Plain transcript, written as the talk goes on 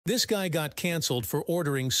This guy got canceled for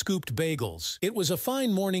ordering scooped bagels. It was a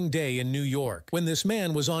fine morning day in New York when this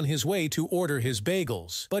man was on his way to order his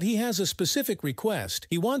bagels. But he has a specific request.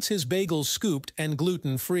 He wants his bagels scooped and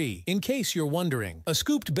gluten-free. In case you're wondering, a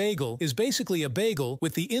scooped bagel is basically a bagel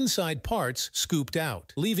with the inside parts scooped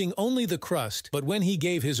out, leaving only the crust. But when he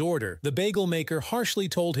gave his order, the bagel maker harshly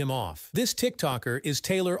told him off. This TikToker is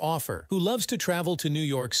Taylor Offer, who loves to travel to New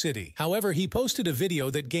York City. However, he posted a video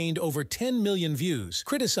that gained over 10 million views,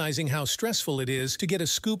 criticizing how stressful it is to get a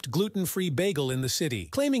scooped gluten-free bagel in the city,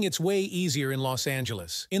 claiming it's way easier in Los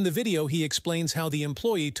Angeles. In the video, he explains how the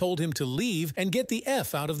employee told him to leave and get the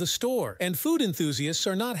F out of the store, and food enthusiasts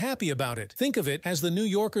are not happy about it. Think of it as the New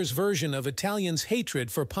Yorkers' version of Italians' hatred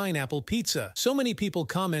for pineapple pizza. So many people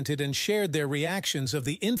commented and shared their reactions of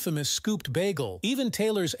the infamous scooped bagel. Even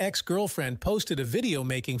Taylor's ex-girlfriend posted a video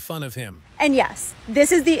making fun of him. And yes,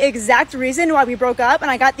 this is the exact reason why we broke up and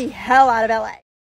I got the hell out of LA.